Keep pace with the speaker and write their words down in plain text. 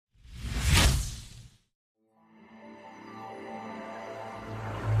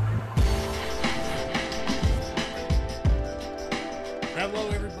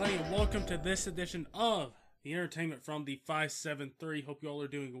welcome to this edition of the Entertainment from the 573. Hope you all are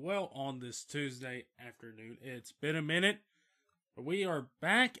doing well on this Tuesday afternoon. It's been a minute, but we are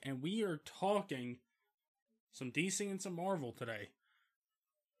back and we are talking some DC and some Marvel today.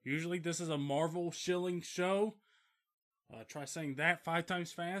 Usually this is a Marvel shilling show. Try saying that 5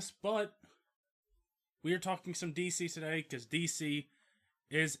 times fast, but we are talking some DC today because DC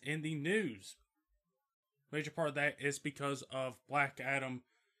is in the news. Major part of that is because of Black Adam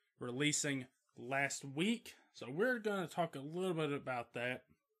releasing last week. So we're going to talk a little bit about that.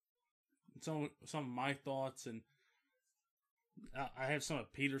 Some of my thoughts, and I have some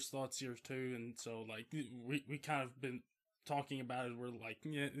of Peter's thoughts here too. And so like we kind of been talking about it. We're like,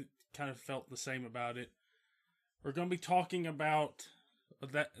 yeah, it kind of felt the same about it. We're going to be talking about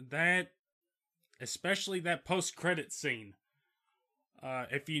that especially that post-credit scene.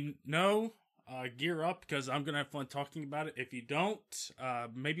 If you know, gear up because I'm going to have fun talking about it. If you don't,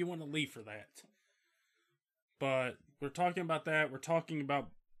 maybe you want to leave for that. But we're talking about that. We're talking about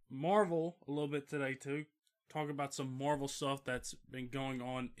Marvel a little bit today too. Talk about some Marvel stuff that's been going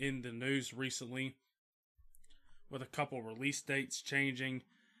on in the news recently, with a couple release dates changing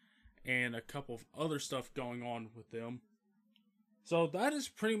and a couple of other stuff going on with them. So that is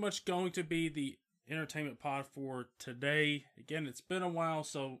pretty much going to be the entertainment pod for today. Again, it's been a while,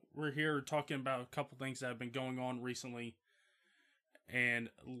 so we're here talking about a couple things that have been going on recently, and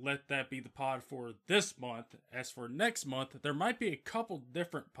let that be the pod for this month. As for next month, there might be a couple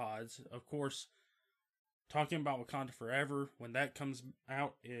different pods. Of course, talking about Wakanda Forever, when that comes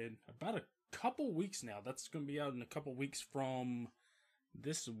out in about a couple weeks now. That's going to be out in a couple weeks from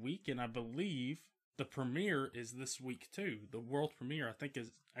this week, and I believe the premiere is this week too. The world premiere, I think,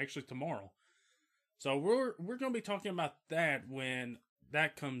 is actually tomorrow. So we're going to be talking about that when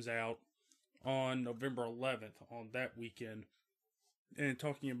that comes out on November 11th, on that weekend, and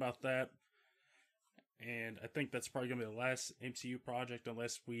talking about that. And I think that's probably going to be the last MCU project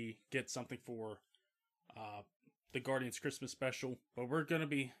unless we get something for the Guardians Christmas special. But we're going to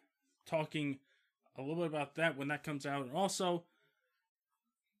be talking a little bit about that when that comes out. And also,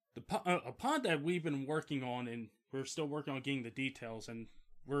 a pod that we've been working on, and we're still working on getting the details, and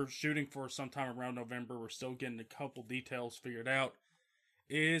we're shooting for sometime around November. We're still getting a couple details figured out,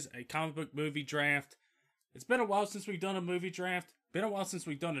 is a comic book movie draft. It's been a while since we've done a movie draft. Been a while since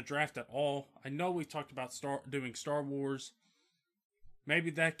we've done a draft at all. I know we talked about doing Star Wars. Maybe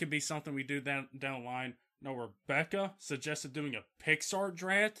that could be something we do down the line. No, Rebecca suggested doing a Pixar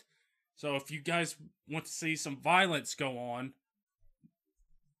draft. So if you guys want to see some violence go on,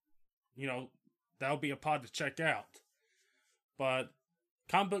 you know, that'll be a pod to check out. But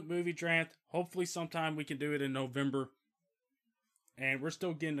comic book movie draft, hopefully sometime we can do it in November. And we're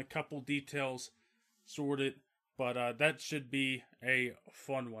still getting a couple details sorted, but that should be a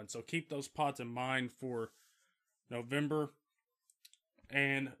fun one. So keep those pods in mind for November.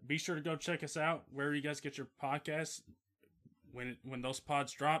 And be sure to go check us out where you guys get your podcasts. When those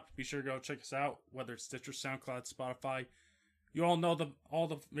pods drop, be sure to go check us out, whether it's Stitcher, SoundCloud, Spotify. You all know all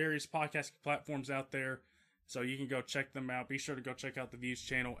the various podcast platforms out there, so you can go check them out. Be sure to go check out the Views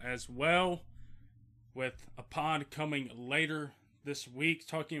channel as well, with a pod coming later this week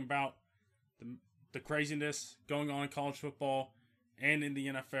talking about the craziness going on in college football and in the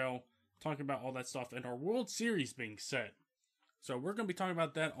NFL, talking about all that stuff, and our World Series being set. So we're going to be talking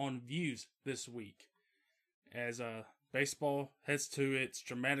about that on Views this week, as baseball heads to its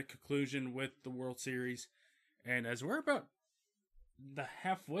dramatic conclusion with the World Series, and as we're about the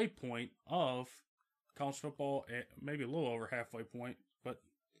halfway point of college football, maybe a little over halfway point, but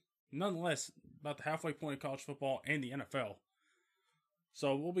nonetheless, about the halfway point of college football and the NFL.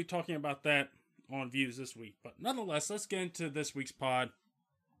 So we'll be talking about that on Views this week. But nonetheless, let's get into this week's pod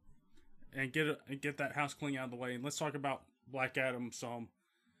and get that house clean out of the way, and let's talk about Black Adam some.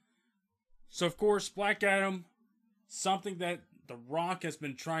 So of course, Black Adam, something that The Rock has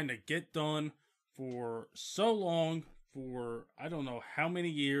been trying to get done for so long, for I don't know how many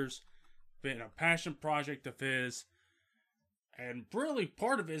years, been a passion project of his, and really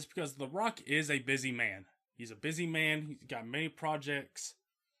part of it is because The Rock is a busy man. He's a busy man. He's got many projects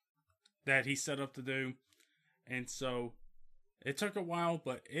that he set up to do, and so it took a while,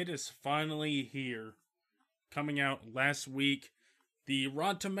 but it is finally here, coming out last week. The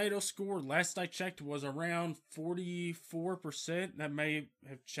Rotten Tomatoes score, last I checked, was around 44%. That may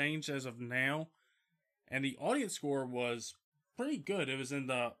have changed as of now. And the audience score was pretty good. It was in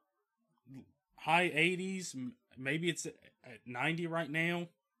the high 80s. Maybe it's at 90 right now.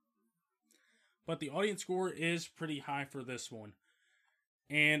 But the audience score is pretty high for this one.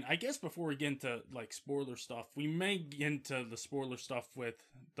 And I guess before we get into like spoiler stuff, we may get into the spoiler stuff with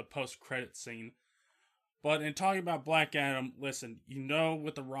the post-credit scene. But in talking about Black Adam, listen, you know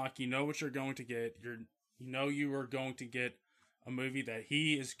with The Rock, you know what you're going to get. You are going to get a movie that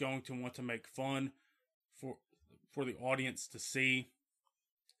he is going to want to make fun for the audience to see.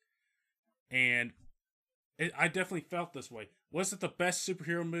 And I definitely felt this way. Was it the best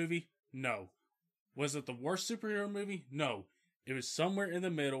superhero movie? No. Was it the worst superhero movie? No. It was somewhere in the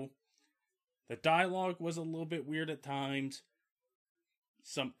middle. The dialogue was a little bit weird at times.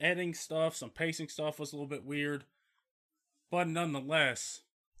 Some editing stuff, some pacing stuff was a little bit weird. But nonetheless,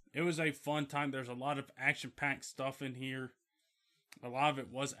 it was a fun time. There's a lot of action-packed stuff in here. A lot of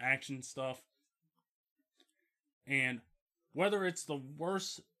it was action stuff. And whether it's the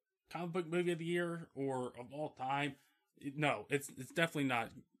worst comic book movie of the year or of all time, no, it's definitely not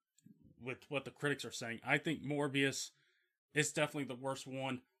with what the critics are saying. I think Morbius is definitely the worst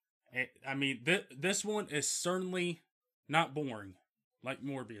one. I mean, this one is certainly not boring like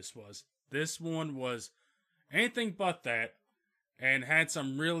Morbius was. This one was anything but that, and had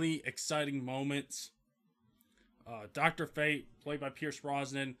some really exciting moments. Dr. Fate, played by Pierce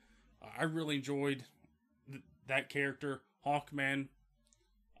Brosnan, I really enjoyed that character. Hawkman,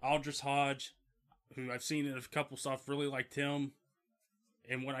 Aldous Hodge, who I've seen in a couple stuff, really liked him.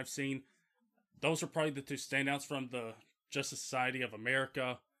 And what I've seen, those are probably the two standouts from the Justice Society of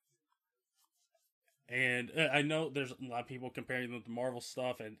America. And I know there's a lot of people comparing them to Marvel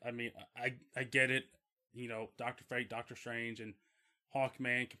stuff, and I mean, I get it. You know, Dr. Fate, Doctor Strange, and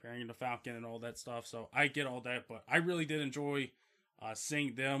Hawkman, comparing him to Falcon and all that stuff. So I get all that, but I really did enjoy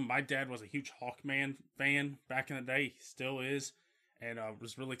seeing them. My dad was a huge Hawkman fan back in the day. He still is. And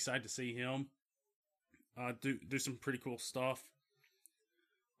was really excited to see him do some pretty cool stuff.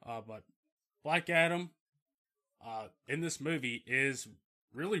 But Black Adam in this movie is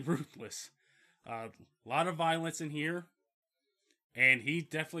really ruthless. A lot of violence in here, and he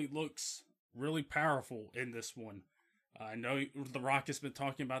definitely looks really powerful in this one. I know The Rock has been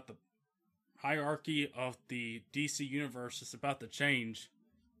talking about the hierarchy of the DC universe is about to change,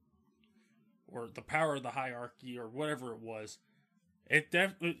 or the power of the hierarchy, or whatever it was. It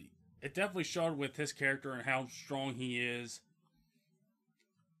definitely showed with his character and how strong he is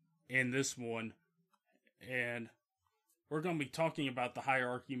in this one. And we're going to be talking about the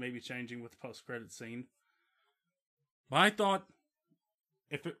hierarchy maybe changing with the post-credit scene. But I thought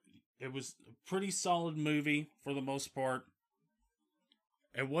it was a pretty solid movie for the most part.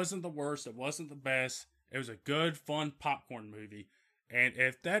 It wasn't the worst. It wasn't the best. It was a good, fun popcorn movie. And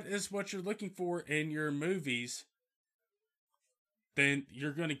if that is what you're looking for in your movies, then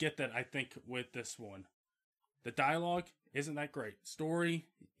you're going to get that, I think, with this one. The dialogue isn't that great. Story,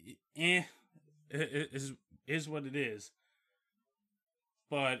 is what it is.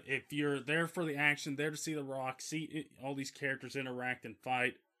 But if you're there for the action, there to see The Rock, see all these characters interact and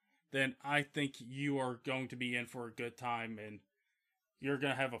fight, then I think you are going to be in for a good time, and you're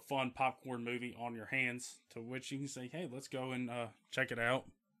going to have a fun popcorn movie on your hands, to which you can say, hey, let's go and check it out.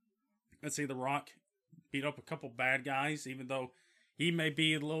 Let's see The Rock beat up a couple bad guys, even though he may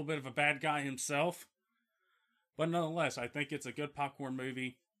be a little bit of a bad guy himself. But nonetheless, I think it's a good popcorn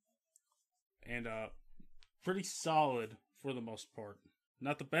movie, and pretty solid for the most part.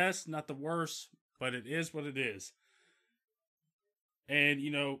 Not the best, not the worst, but it is what it is. And,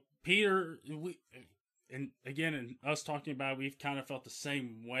 you know, Peter, and again, in us talking about it, we've kind of felt the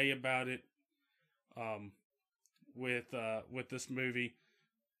same way about it with this movie.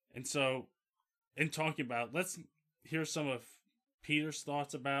 And so, in talking about it, let's hear some of Peter's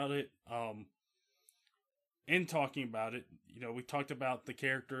thoughts about it. In talking about it, you know, we talked about the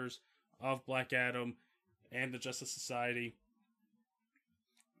characters of Black Adam and the Justice Society.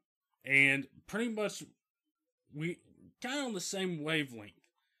 And pretty much, we kind of on the same wavelength.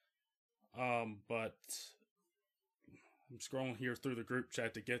 But I'm scrolling here through the group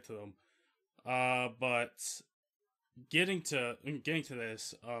chat to get to them. But getting to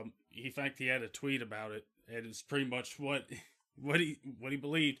this, in fact, he had a tweet about it, and it's pretty much what he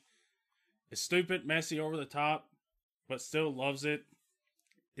believed. It's stupid, messy, over the top, but still loves it.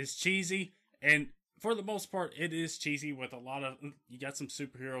 It's cheesy, and for the most part, it is cheesy with a lot of, you got some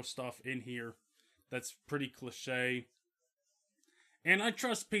superhero stuff in here that's pretty cliche. And I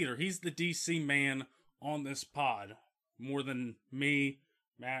trust Peter. He's the DC man on this pod. More than me,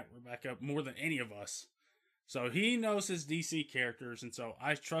 Matt, Rebecca, more than any of us. So he knows his DC characters, and so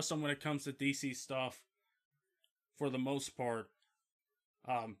I trust him when it comes to DC stuff for the most part.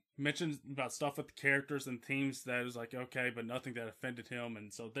 Mentioned about stuff with the characters and themes that was like, okay, but nothing that offended him.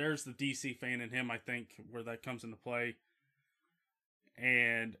 And so there's the DC fan in him, I think, where that comes into play.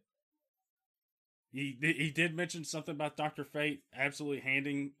 And he did mention something about Dr. Fate absolutely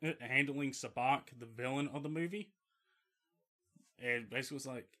handling Sabak, the villain of the movie. And basically was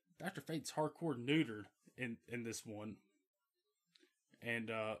like, Dr. Fate's hardcore neutered in this one.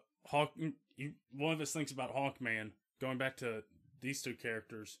 And one of his things about Hawkman, going back to these two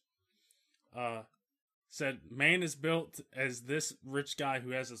characters, said, man is built as this rich guy who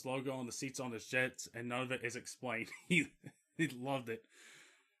has his logo on the seats on his jets, and none of it is explained. He loved it.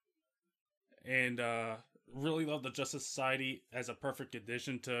 And really loved the Justice Society as a perfect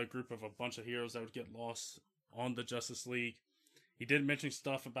addition to a group of a bunch of heroes that would get lost on the Justice League. He did mention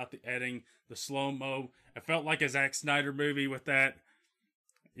stuff about the editing, the slow-mo. It felt like a Zack Snyder movie with that,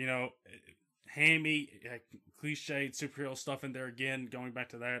 hammy, cliched superhero stuff in there again, going back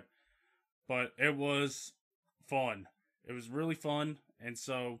to that. But it was fun. It was really fun, and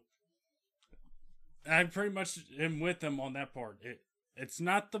so I pretty much am with him on that part. It's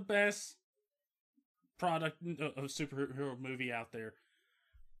not the best product of superhero movie out there,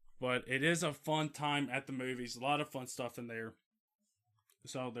 but it is a fun time at the movies. A lot of fun stuff in there.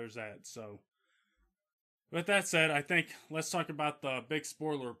 So there's that. So with that said, I think let's talk about the big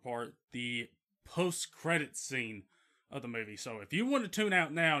spoiler part, the post-credit scene of the movie. So if you want to tune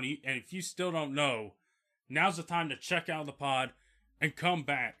out now, and if you still don't know, now's the time to check out the pod and come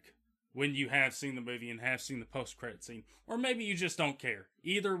back when you have seen the movie and have seen the post-credit scene. Or maybe you just don't care.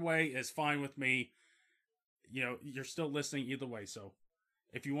 Either way is fine with me. You're still listening either way. So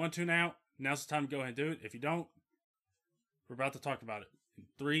if you want to tune out, now's the time to go ahead and do it. If you don't, we're about to talk about it. In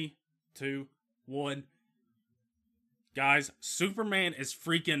 3, 2, 1. Guys, Superman is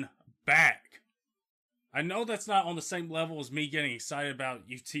freaking back. I know that's not on the same level as me getting excited about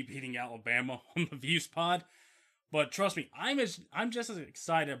UT beating Alabama on the Views pod, but trust me, I'm just as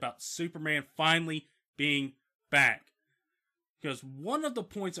excited about Superman finally being back. Because one of the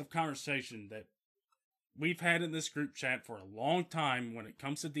points of conversation that we've had in this group chat for a long time when it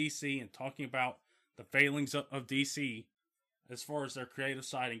comes to DC and talking about the failings of DC as far as their creative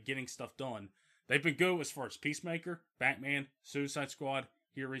side and getting stuff done, they've been good as far as Peacemaker, Batman, Suicide Squad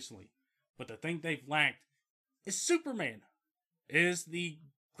here recently. But the thing they've lacked is Superman. Is the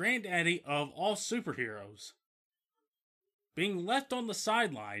granddaddy of all superheroes. Being left on the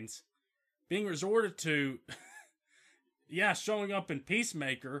sidelines, being resorted to, showing up in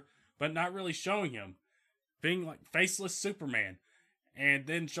Peacemaker, but not really showing him. Being like faceless Superman. And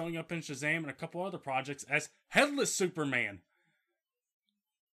then showing up in Shazam and a couple other projects as Headless Superman.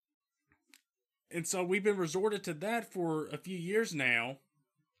 And so we've been resorted to that for a few years now.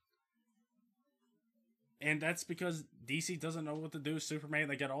 And that's because DC doesn't know what to do with Superman.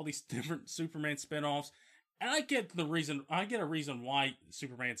 They got all these different Superman spinoffs. And I get a reason why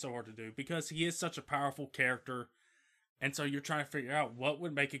Superman's so hard to do. Because he is such a powerful character. And so you're trying to figure out what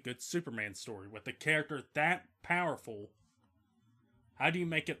would make a good Superman story. With a character that powerful, how do you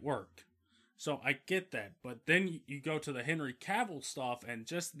make it work? So I get that. But then you go to the Henry Cavill stuff and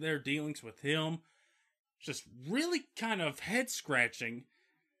just their dealings with him. Just really kind of head-scratching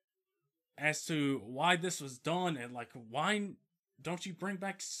as to why this was done. And why don't you bring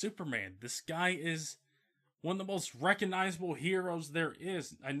back Superman? This guy is one of the most recognizable heroes there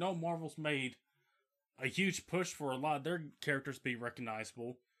is. I know Marvel's made a huge push for a lot of their characters to be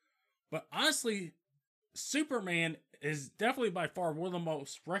recognizable. But honestly, Superman is definitely by far one of the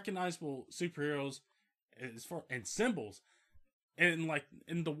most recognizable superheroes and symbols in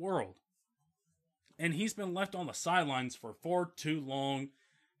the world. And he's been left on the sidelines for far too long.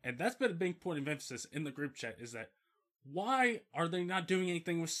 And that's been a big point of emphasis in the group chat, is that why are they not doing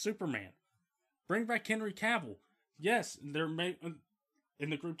anything with Superman? Bring back Henry Cavill. Yes, there may in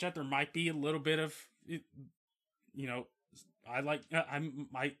the group chat there might be a little bit of, I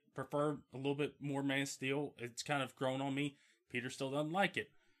might prefer a little bit more Man of Steel. It's kind of grown on me. Peter still doesn't like it.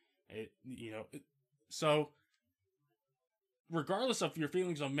 So regardless of your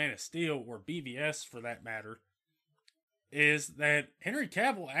feelings on Man of Steel or BVS for that matter, is that Henry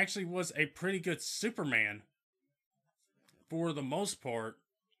Cavill actually was a pretty good Superman for the most part.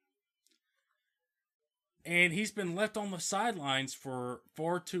 And he's been left on the sidelines for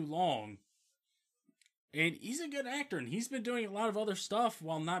far too long. And he's a good actor, and he's been doing a lot of other stuff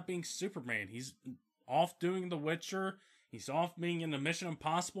while not being Superman. He's off doing The Witcher. He's off being in the Mission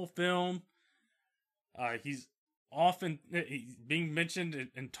Impossible film. He's often being mentioned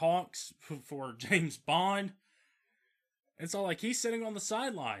in talks for James Bond. And so, he's sitting on the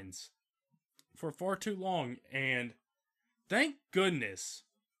sidelines for far too long. And thank goodness,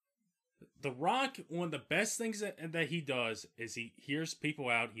 The Rock, one of the best things that he does is he hears people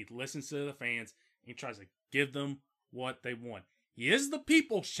out, he listens to the fans, and he tries to give them what they want. He is the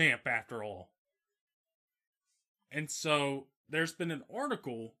people's champ after all. And so there's been an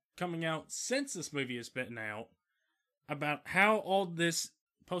article coming out since this movie has been out about how all this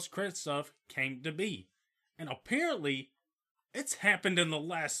post-credit stuff came to be. And apparently, it's happened in the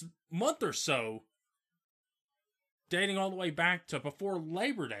last month or so, dating all the way back to before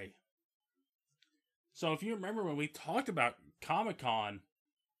Labor Day. So if you remember when we talked about Comic-Con,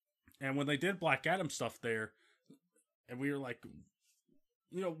 and when they did Black Adam stuff there, and we were like,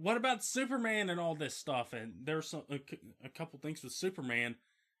 you know, what about Superman and all this stuff? And there's a couple things with Superman.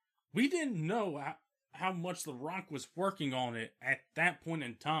 We didn't know how much The Rock was working on it at that point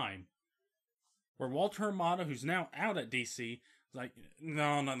in time. Where Walter Hamada, who's now out at DC, was like,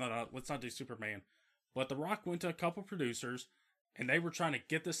 no, let's not do Superman. But The Rock went to a couple producers, and they were trying to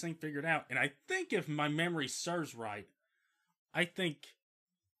get this thing figured out. And I think if my memory serves right, I think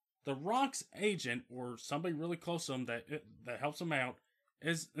The Rock's agent, or somebody really close to him that helps him out,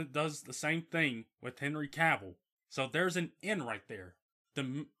 does the same thing with Henry Cavill. So there's an in right there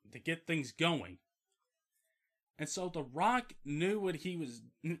to get things going. And so The Rock knew what he was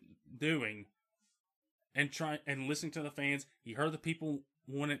doing and listening to the fans. He heard the people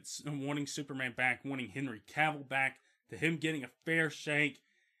wanting Superman back, wanting Henry Cavill back, to him getting a fair shake.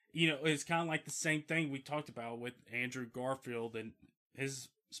 You know, it's kind of like the same thing we talked about with Andrew Garfield and his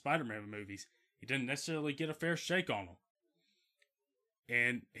Spider-Man movies. He didn't necessarily get a fair shake on them.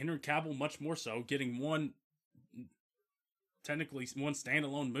 And Henry Cavill much more so, getting technically one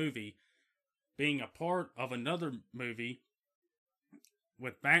standalone movie, being a part of another movie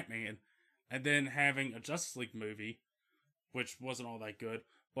with Batman, and then having a Justice League movie, which wasn't all that good,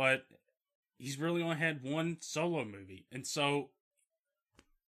 but he's really only had one solo movie. And so,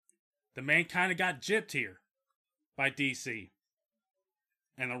 the man kind of got gypped here by DC.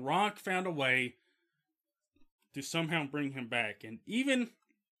 And The Rock found a way to somehow bring him back. And even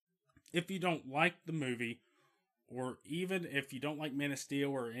if you don't like the movie, or even if you don't like Man of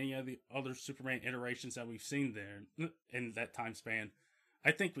Steel or any of the other Superman iterations that we've seen there in that time span,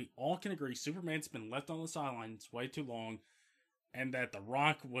 I think we all can agree Superman's been left on the sidelines way too long, and that The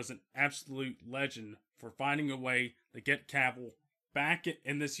Rock was an absolute legend for finding a way to get Cavill back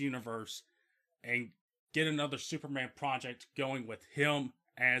in this universe and get another Superman project going with him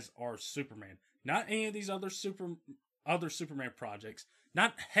as our Superman. Not any of these other Superman projects.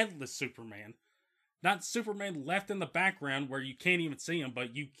 Not Headless Superman. Not Superman left in the background where you can't even see him,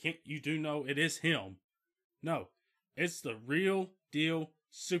 but you do know it is him. No, it's the real deal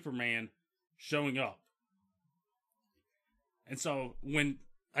Superman showing up. And so when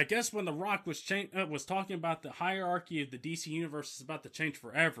The Rock was talking about the hierarchy of the DC universe is about to change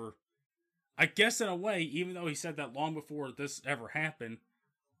forever, I guess in a way, even though he said that long before this ever happened,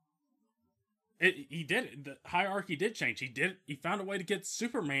 he did it. The hierarchy did change. He found a way to get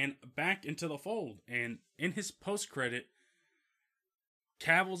Superman back into the fold. And in his post-credit,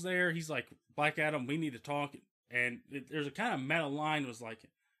 Cavill's there. He's like, Black Adam, we need to talk. And there's a kind of meta line was like,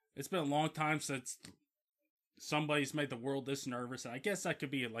 it's been a long time since somebody's made the world this nervous. And I guess that could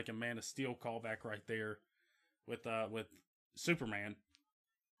be like a Man of Steel callback right there with Superman.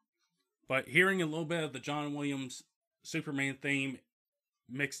 But hearing a little bit of the John Williams Superman theme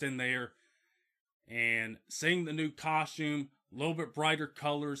mixed in there, and seeing the new costume, a little bit brighter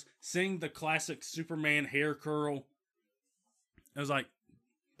colors, seeing the classic Superman hair curl, it was like,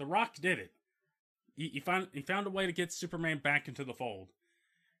 The Rock did it. He found a way to get Superman back into the fold.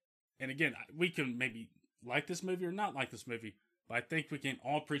 And again, we can maybe like this movie or not like this movie, but I think we can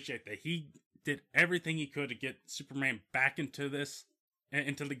all appreciate that he did everything he could to get Superman back into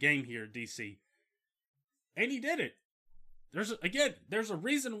the game here at DC. And he did it. There's a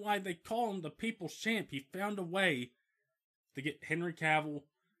reason why they call him the People's Champ. He found a way to get Henry Cavill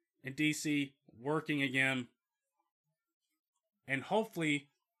and DC working again. And hopefully,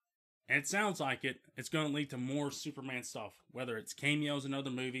 and it sounds like it's going to lead to more Superman stuff. Whether it's cameos in other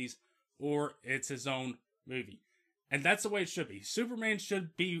movies, or it's his own movie. And that's the way it should be. Superman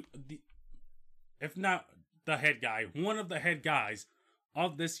should be, if not the head guy, one of the head guys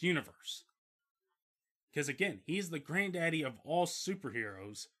of this universe. Because again, he's the granddaddy of all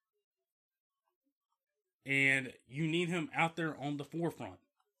superheroes. And you need him out there on the forefront.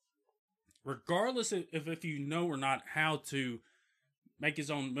 Regardless if you know or not how to make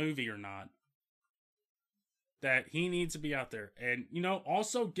his own movie or not, that he needs to be out there. And,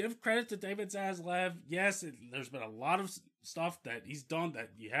 also give credit to David Zaslav. Yes, there's been a lot of stuff that he's done that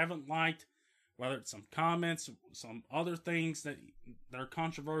you haven't liked. Whether it's some comments, some other things that are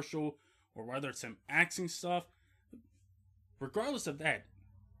controversial, or whether it's him acting stuff. Regardless of that,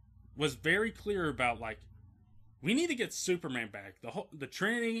 was very clear about, we need to get Superman back. The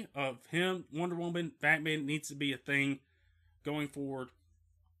trinity of him, Wonder Woman, Batman needs to be a thing going forward,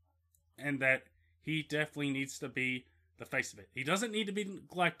 and that he definitely needs to be the face of it. He doesn't need to be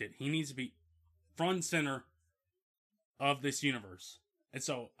neglected. He needs to be front and center of this universe. And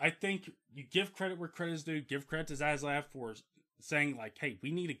so I think you give credit where credit is due. Give credit to Zaslav for saying, like, hey,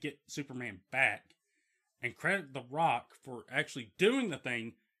 we need to get Superman back. And credit The Rock for actually doing the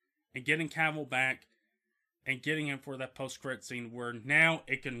thing and getting Cavill back and getting him for that post-credit scene where now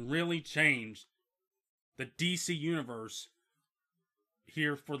it can really change the DC universe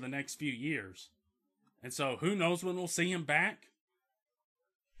here for the next few years. And so who knows when we'll see him back?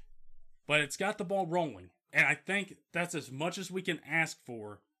 But it's got the ball rolling. And I think that's as much as we can ask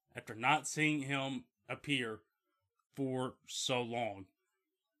for after not seeing him appear for so long.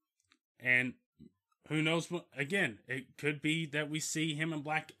 And who knows, again, it could be that we see him and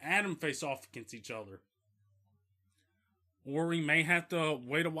Black Adam face off against each other. Or we may have to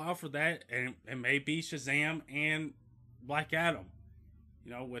wait a while for that, and it may be Shazam and Black Adam.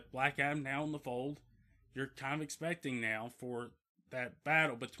 You know, with Black Adam now in the fold, you're kind of expecting now for that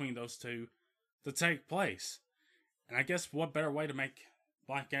battle between those two to take place. And I guess what better way to make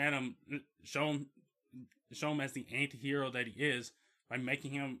Black Adam show him as the anti-hero that he is by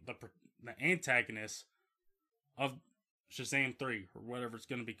making him the antagonist of Shazam 3 or whatever it's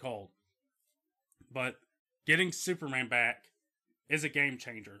going to be called. But getting Superman back is a game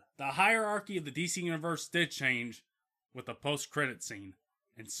changer. The hierarchy of the DC universe did change with the post-credit scene,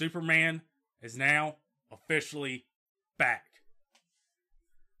 and Superman is now officially back.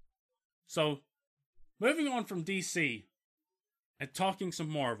 So, moving on from DC and talking some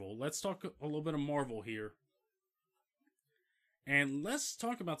Marvel, let's talk a little bit of Marvel here. And let's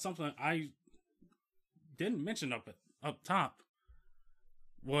talk about something that I didn't mention up top,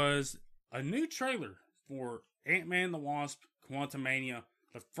 was a new trailer for Ant-Man the Wasp, Quantumania,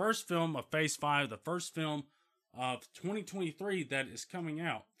 the first film of Phase 5, the first film of 2023 that is coming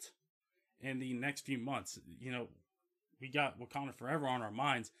out in the next few months. You know, we got Wakanda Forever on our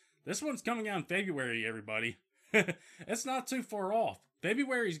minds. This one's coming out in February, everybody. It's not too far off.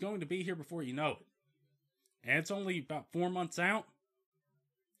 February is going to be here before you know it. And it's only about 4 months out.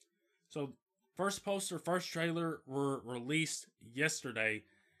 So, first poster, first trailer were released yesterday.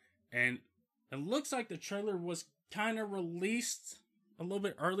 And it looks like the trailer was kind of released a little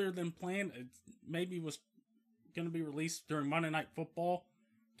bit earlier than planned. It maybe was going to be released during Monday Night Football.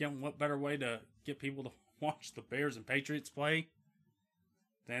 Again, what better way to get people to watch the Bears and Patriots play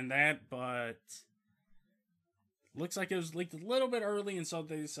than that? But looks like it was leaked a little bit early, and so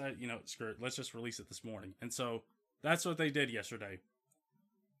they decided, you know, screw it, let's just release it this morning. And so that's what they did yesterday.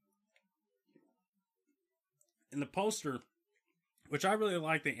 In the poster, which I really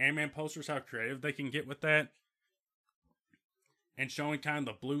like the Ant-Man posters, how creative they can get with that. And showing kind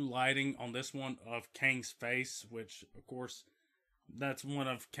of the blue lighting on this one of Kang's face, which, of course, that's one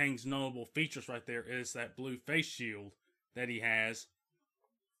of Kang's notable features right there, is that blue face shield that he has.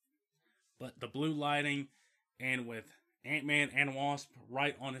 But the blue lighting, and with Ant-Man and Wasp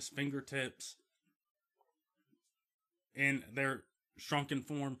right on his fingertips in their shrunken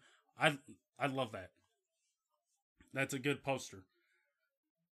form, I love that. That's a good poster.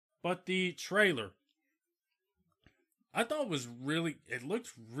 But the trailer, I thought it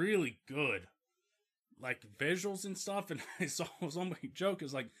looked really good. Like visuals and stuff, and I saw somebody joke,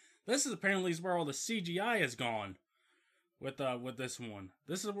 is like, this is apparently where all the CGI has gone with this one.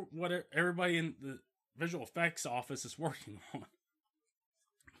 This is what everybody in the visual effects office is working on.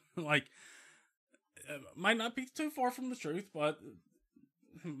 Like, might not be too far from the truth, but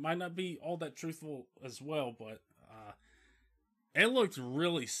might not be all that truthful as well, but it looked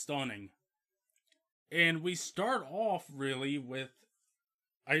really stunning. And we start off really with,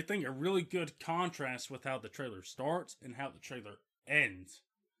 I think, a really good contrast with how the trailer starts and how the trailer ends.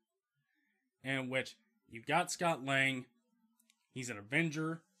 In which you've got Scott Lang, he's an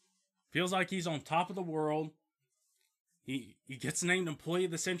Avenger, feels like he's on top of the world. He gets named Employee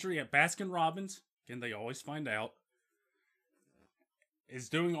of the Century at Baskin Robbins. Again, they always find out. Is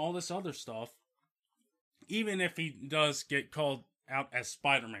doing all this other stuff. Even if he does get called out as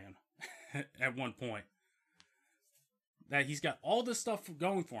Spider-Man at one point. That he's got all this stuff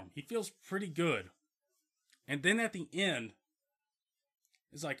going for him. He feels pretty good. And then at the end,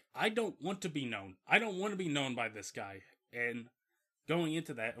 it's like, I don't want to be known. I don't want to be known by this guy. And going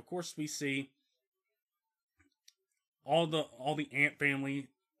into that, of course, we see all the Ant family,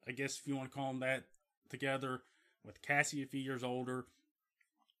 I guess if you want to call them that, together with Cassie a few years older.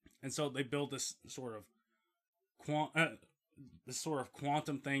 And so they build this sort of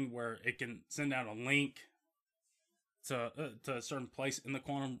quantum thing where it can send out a link to a certain place in the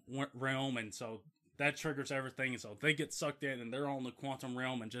quantum realm, and so that triggers everything. And so they get sucked in, and they're all in the quantum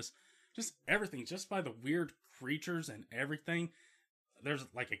realm, and just everything, just by the weird creatures and everything. There's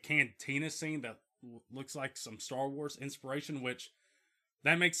like a cantina scene that looks like some Star Wars inspiration, which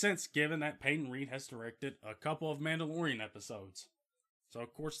that makes sense given that Peyton Reed has directed a couple of Mandalorian episodes. So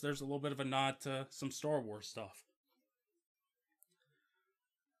of course there's a little bit of a nod to some Star Wars stuff.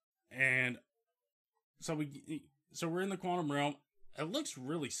 And so we're in the quantum realm. It looks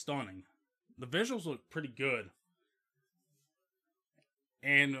really stunning. The visuals look pretty good.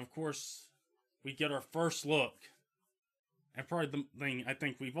 And of course, we get our first look. And probably the thing I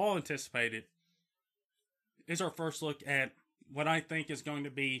think we've all anticipated is our first look at what I think is going to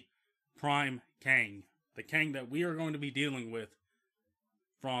be Prime Kang. The Kang that we are going to be dealing with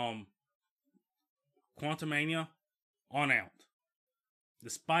from Quantumania on out.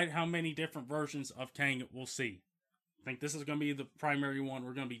 Despite how many different versions of Kang we'll see. I think this is going to be the primary one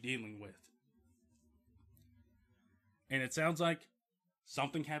we're going to be dealing with. And it sounds like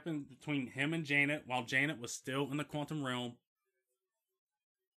something happened between him and Janet while Janet was still in the quantum realm.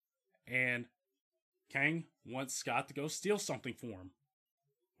 And Kang wants Scott to go steal something for him.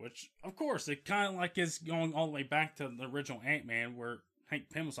 Which, of course, it kind of like is going all the way back to the original Ant-Man where Hank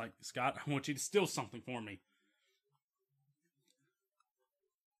Pym was like, Scott, I want you to steal something for me.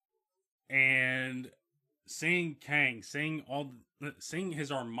 And seeing Kang, seeing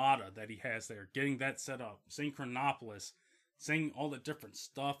his armada that he has there, getting that set up, seeing Chronopolis, seeing all the different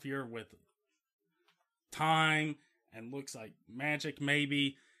stuff here with time and looks like magic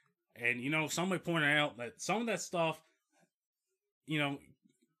maybe. And, somebody pointed out that some of that stuff,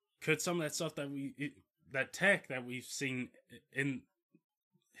 could some of that stuff that tech that we've seen in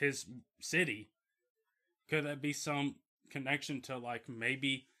his city, could that be some connection to, like,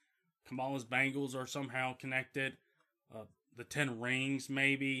 maybe Kamala's bangles are somehow connected? The 10 rings,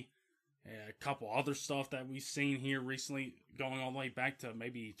 maybe. A couple other stuff that we've seen here recently, going all the way back to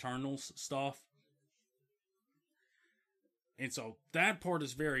maybe Eternals stuff. And so that part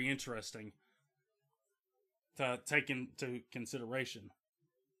is very interesting to take into consideration.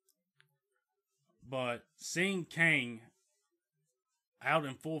 But seeing Kang out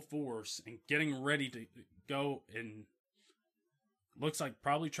in full force and getting ready to go and looks like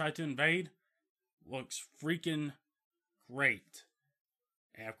probably try to invade, looks freaking great.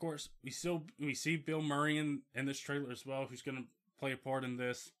 And of course, we see Bill Murray in this trailer as well, who's going to play a part in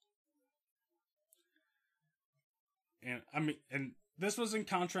this. And this was in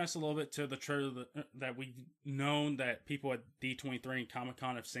contrast a little bit to the trailer that we've known that people at D23 and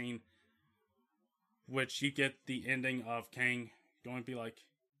Comic-Con have seen, which you get the ending of Kang going to be like,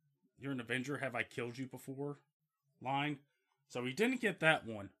 "You're an Avenger, have I killed you before?" line. So we didn't get that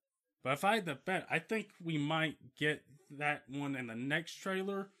one. But if I had to bet, I think we might get that one in the next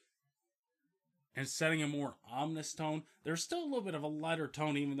trailer. And setting a more ominous tone. There's still a little bit of a lighter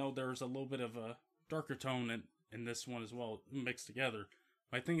tone, even though there's a little bit of a darker tone in this one as well, mixed together.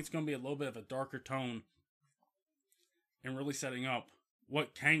 But I think it's going to be a little bit of a darker tone. And really setting up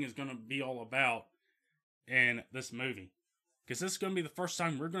what Kang is going to be all about in this movie. Because this is going to be the first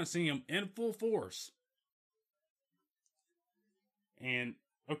time we're going to see him in full force. And,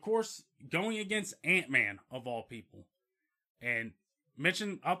 of course, going against Ant-Man, of all people. And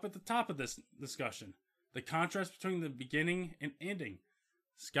mentioned up at the top of this discussion, the contrast between the beginning and ending.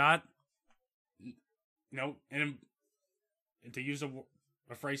 Scott, and to use a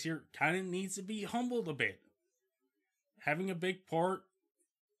phrase here, kind of needs to be humbled a bit. Having a big part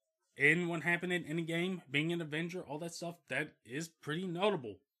in what happened in any game, being an Avenger, all that stuff, that is pretty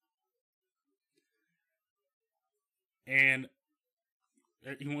notable. And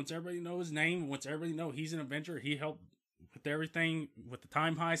he wants everybody to know his name, wants everybody to know he's an Avenger. He helped with everything, with the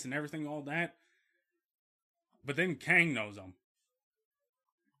time heist and everything, all that. But then Kang knows him.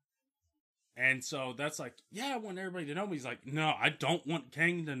 And so that's like, yeah, I want everybody to know me. He's like, no, I don't want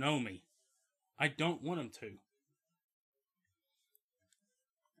Kang to know me. I don't want him to.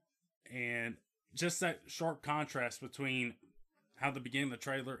 And just that sharp contrast between how the beginning of the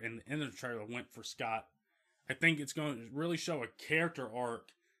trailer and the end of the trailer went for Scott. I think it's going to really show a character arc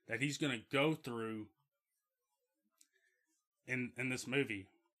that he's going to go through in this movie.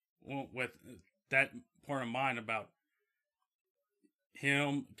 With that part of mine about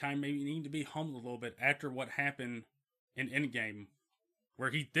him kind of maybe needing to be humbled a little bit after what happened in Endgame.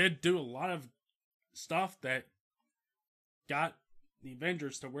 Where he did do a lot of stuff that got the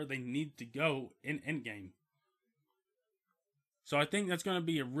Avengers to where they need to go in Endgame. So I think that's going to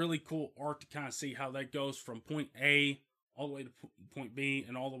be a really cool arc to kind of see how that goes from point A all the way to point B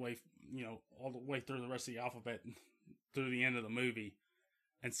and all the way, all the way through the rest of the alphabet through the end of the movie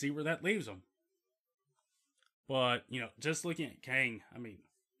and see where that leaves them. But, just looking at Kang, I mean,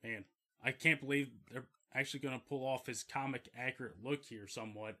 man, I can't believe they're actually going to pull off his comic accurate look here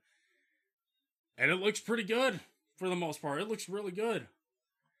somewhat. And it looks pretty good for the most part. It looks really good.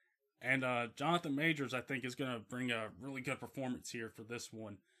 And Jonathan Majors, I think, is going to bring a really good performance here for this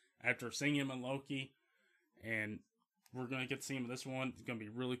one. After seeing him in Loki, and we're going to get to see him in this one. It's going to be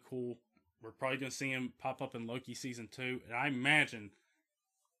really cool. We're probably going to see him pop up in Loki Season 2. And I imagine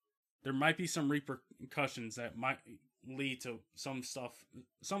there might be some repercussions that might lead to some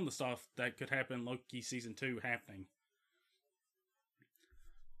of the stuff that could happen in Loki Season 2 happening.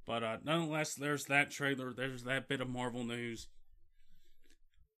 But nonetheless, there's that trailer. There's that bit of Marvel news.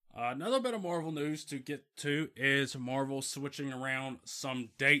 Another bit of Marvel news to get to is Marvel switching around some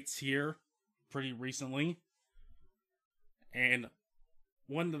dates here pretty recently. And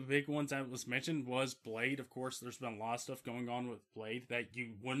one of the big ones that was mentioned was Blade. Of course, there's been a lot of stuff going on with Blade that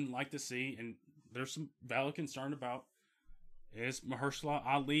you wouldn't like to see, and there's some valid concern about, is Mahershala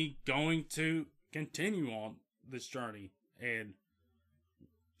Ali going to continue on this journey and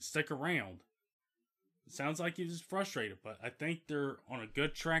stick around? It sounds like he's frustrated, but I think they're on a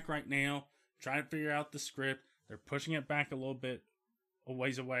good track right now, trying to figure out the script. They're pushing it back a little bit, a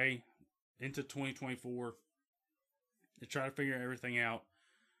ways away, into 2024. To try to figure everything out.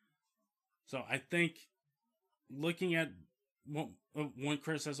 So I think, looking at one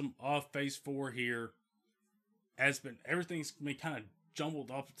criticism of Phase 4 here, everything's been kind of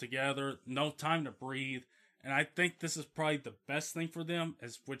jumbled up together, no time to breathe, and I think this is probably the best thing for them,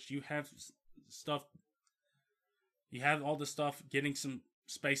 as which you have all this stuff getting some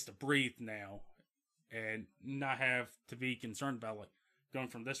space to breathe now, and not have to be concerned about like going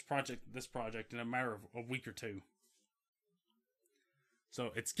from this project to this project in a matter of a week or two.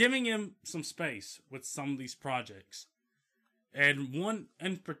 So it's giving him some space with some of these projects. And one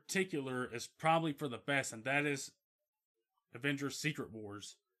in particular is probably for the best, and that is Avengers Secret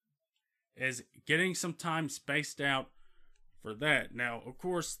Wars. Is getting some time spaced out for that. Now, of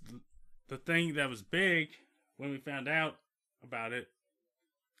course, the thing that was big when we found out about it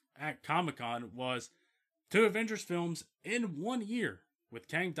at Comic-Con was 2 Avengers films in 1 year, with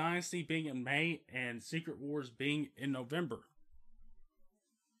Kang Dynasty being in May and Secret Wars being in November.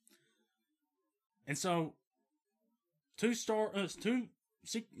 And so, two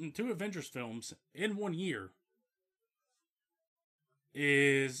Avengers films in 1 year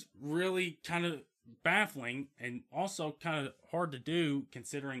is really kind of baffling, and also kind of hard to do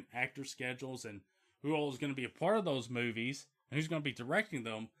considering actor schedules and who all is going to be a part of those movies and who's going to be directing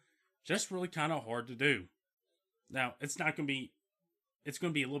them. Just really kind of hard to do. Now, it's going to be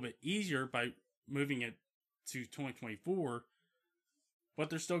a little bit easier by moving it to 2024, but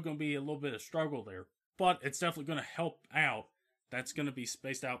there's still going to be a little bit of struggle there. But it's definitely going to help out. That's going to be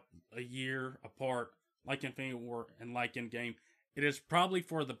spaced out a year apart, like Infinity War and like Endgame. It is probably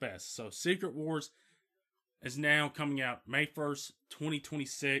for the best. So Secret Wars is now coming out May 1st,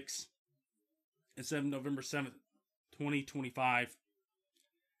 2026, instead of November 7th, 2025.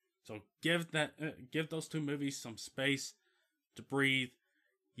 So give those 2 movies some space to breathe.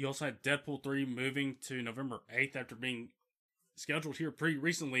 You also had Deadpool 3 moving to November 8th after being scheduled here pretty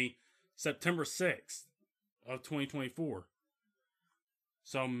recently, September 6th of 2024.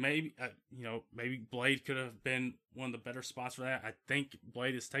 So maybe, maybe Blade could have been one of the better spots for that. I think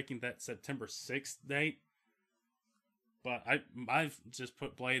Blade is taking that September 6th date. But I've just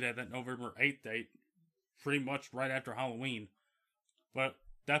put Blade at that November 8th date, pretty much right after Halloween. But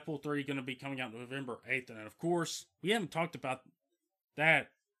Deadpool 3 going to be coming out November 8th. And of course, we haven't talked about that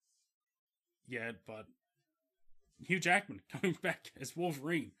yet, but Hugh Jackman coming back as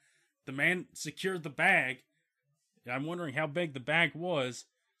Wolverine. The man secured the bag. I'm wondering how big the bag was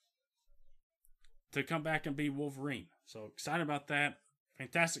to come back and be Wolverine. So excited about that.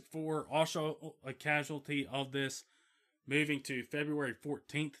 Fantastic Four, also a casualty of this, moving to February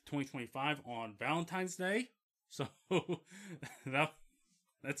 14th, 2025 on Valentine's Day. So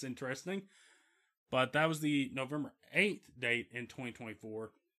that's interesting. But that was the November 8th date in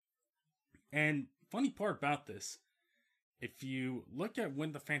 2024. And funny part about this, if you look at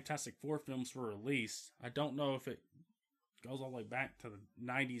when the Fantastic Four films were released, I don't know if it goes all the way back to the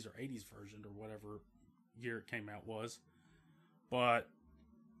 90s or 80s version or whatever year it came out was. But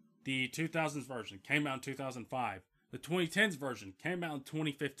the 2000s version came out in 2005. The 2010s version came out in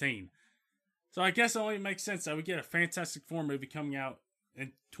 2015. So I guess it only makes sense that we get a Fantastic Four movie coming out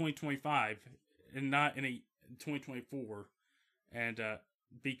in 2025 and not in 2024. And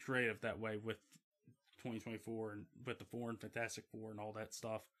be creative that way with 2024 and with the Four and Fantastic Four and all that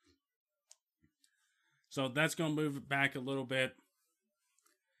stuff. So that's going to move it back a little bit.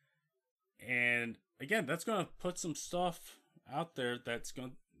 And again, that's going to put some stuff out there that's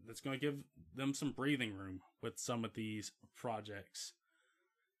going to give them some breathing room with some of these projects.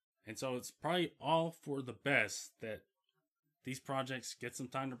 And so it's probably all for the best that these projects get some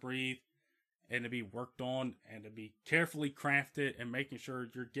time to breathe and to be worked on and to be carefully crafted and making sure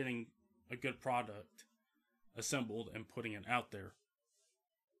you're getting a good product assembled and putting it out there.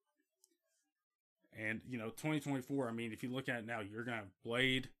 And, 2024, I mean, if you look at it now, you're going to have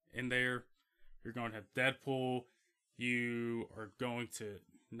Blade in there. You're going to have Deadpool. You are going to,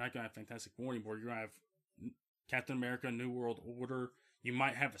 not going to have Fantastic Four anymore. You're going to have Captain America, New World Order. You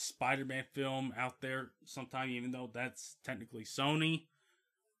might have a Spider-Man film out there sometime, even though that's technically Sony.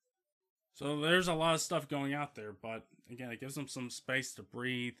 So there's a lot of stuff going out there. But, again, it gives them some space to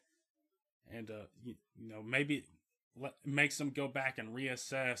breathe. And, maybe makes them go back and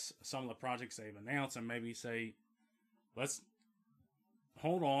reassess some of the projects they've announced and maybe say, let's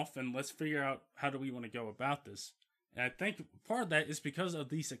hold off and let's figure out how do we want to go about this. And I think part of that is because of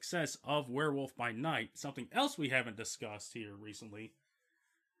the success of Werewolf by Night, something else we haven't discussed here recently,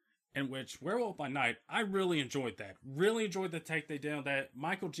 in which Werewolf by Night, I really enjoyed that. Really enjoyed the take they did on that.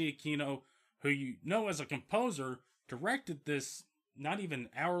 Michael Giacchino, who you know as a composer, directed this not even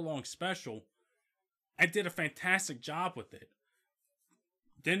hour-long special and did a fantastic job with it.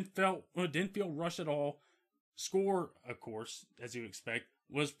 Didn't feel rushed at all. Score, of course, as you expect,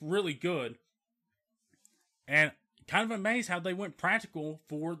 was really good. And kind of amazed how they went practical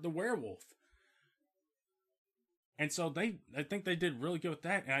for the werewolf. And so I think they did really good with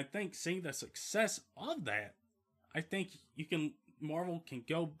that. And I think seeing the success of that, I think Marvel can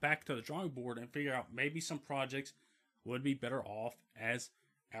go back to the drawing board and figure out maybe some projects would be better off as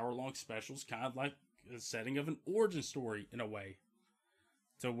hour-long specials, kind of like a setting of an origin story in a way,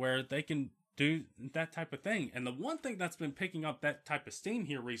 to where they can do that type of thing. And the one thing that's been picking up that type of steam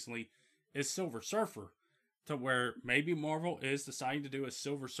here recently is Silver Surfer, to where maybe Marvel is deciding to do a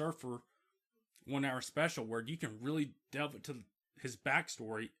Silver Surfer 1 hour special where you can really delve into his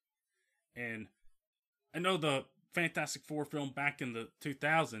backstory. And I know the Fantastic Four film back in the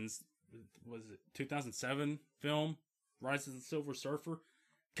 2000s, was it 2007 film, Rise of the Silver Surfer,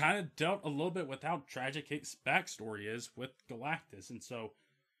 kind of dealt a little bit with how tragic his backstory is with Galactus. And so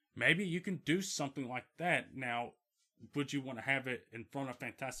maybe you can do something like that. Now, would you want to have it in front of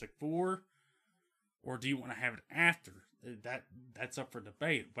Fantastic Four, or do you want to have it after? That's up for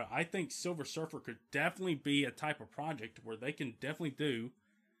debate. But I think Silver Surfer could definitely be a type of project where they can definitely do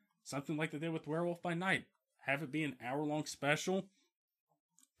something like they did with Werewolf by Night. Have it be an hour-long special,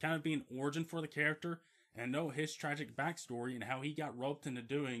 kind of be an origin for the character, and know his tragic backstory and how he got roped into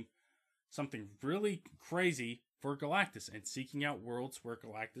doing something really crazy for Galactus and seeking out worlds where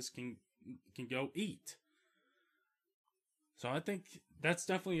Galactus can go eat. So I think that's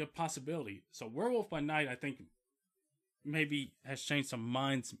definitely a possibility. So Werewolf by Night, I think, maybe has changed some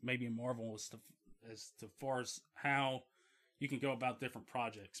minds, maybe in Marvel, as far as how you can go about different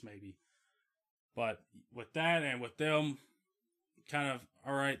projects, maybe. But with that and with them, kind of,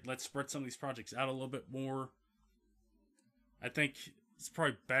 all right, let's spread some of these projects out a little bit more. I think it's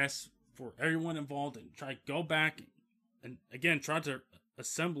probably best for everyone involved and try to go back and, again, try to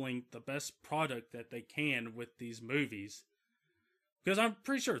assembling the best product that they can with these movies. Because I'm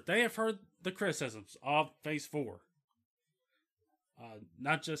pretty sure they have heard the criticisms of Phase 4.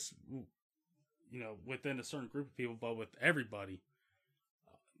 Not just, within a certain group of people, but with everybody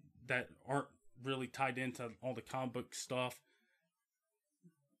that aren't really tied into all the comic book stuff.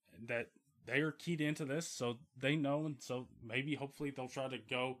 That they are keyed into this, so they know, and so maybe, hopefully, they'll try to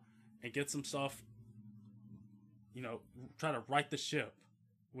go and get some stuff, try to right the ship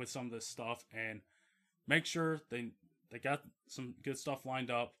with some of this stuff and make sure they got some good stuff lined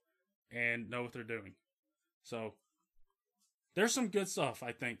up and know what they're doing. So there's some good stuff,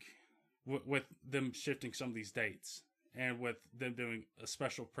 I think, with them shifting some of these dates and with them doing a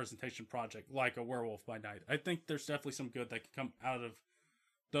special presentation project like a Werewolf by Night. I think there's definitely some good that can come out of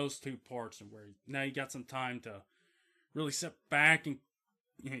those two parts, and where now you got some time to really sit back and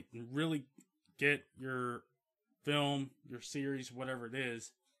really get your film, your series, whatever it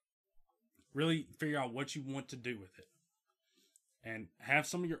is, really figure out what you want to do with it. And have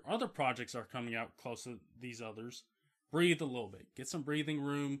some of your other projects that are coming out close to these others breathe a little bit. Get some breathing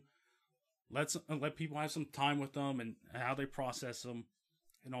room. Let people have some time with them and how they process them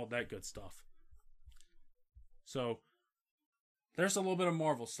and all that good stuff. So there's a little bit of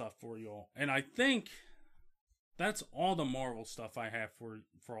Marvel stuff for you all. And I think that's all the Marvel stuff I have for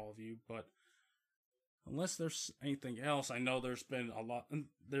all of you. But unless there's anything else, I know there's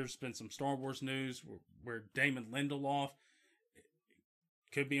been some Star Wars news where Damon Lindelof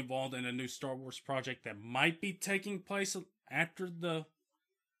could be involved in a new Star Wars project that might be taking place after the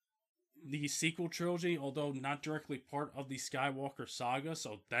sequel trilogy, although not directly part of the Skywalker saga,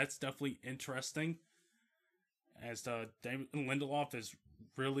 so that's definitely interesting, as Damon Lindelof is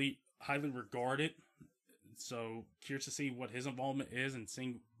really highly regarded, so curious to see what his involvement is and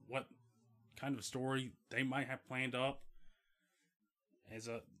seeing what kind of story they might have planned up. As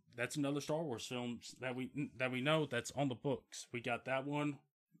that's another Star Wars film that we know that's on the books. We got that one.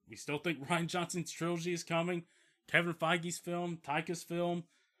 We still think Rian Johnson's trilogy is coming. Kevin Feige's film, Taika's film,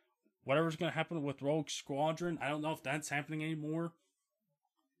 whatever's going to happen with Rogue Squadron. I don't know if that's happening anymore.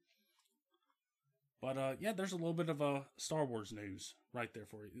 But yeah, there's a little bit of Star Wars news right there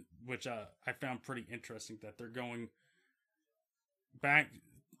for you, which I found pretty interesting, that they're going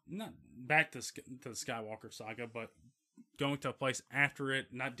not back to the Skywalker saga, but going to a place after it,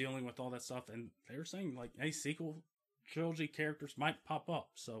 not dealing with all that stuff. And they were saying, like, hey, sequel trilogy characters might pop up.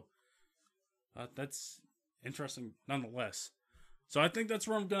 So that's interesting nonetheless. So I think that's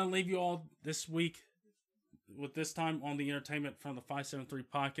where I'm going to leave you all this week, with this time on the Entertainment from the 573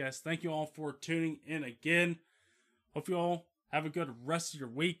 podcast. Thank you all for tuning in again. Hope you all have a good rest of your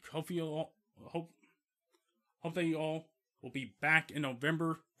week. Hope that you all will be back in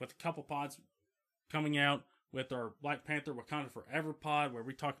November with a couple pods coming out, with our Black Panther Wakanda Forever pod, where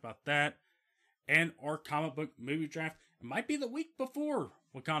we talk about that, and our comic book movie draft. It might be the week before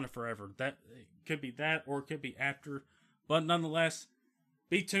Wakanda Forever. That could be that, or it could be after. But nonetheless,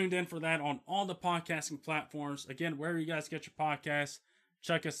 be tuned in for that on all the podcasting platforms. Again, wherever you guys get your podcasts,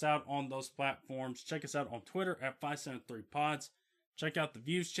 check us out on those platforms. Check us out on Twitter at 573pods. Check out the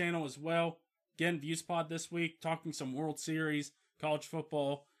Views channel as well. Again, Views pod this week, talking some World Series, college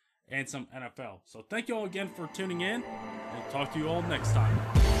football, and some NFL. So thank you all again for tuning in, and talk to you all next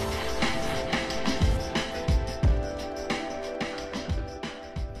time.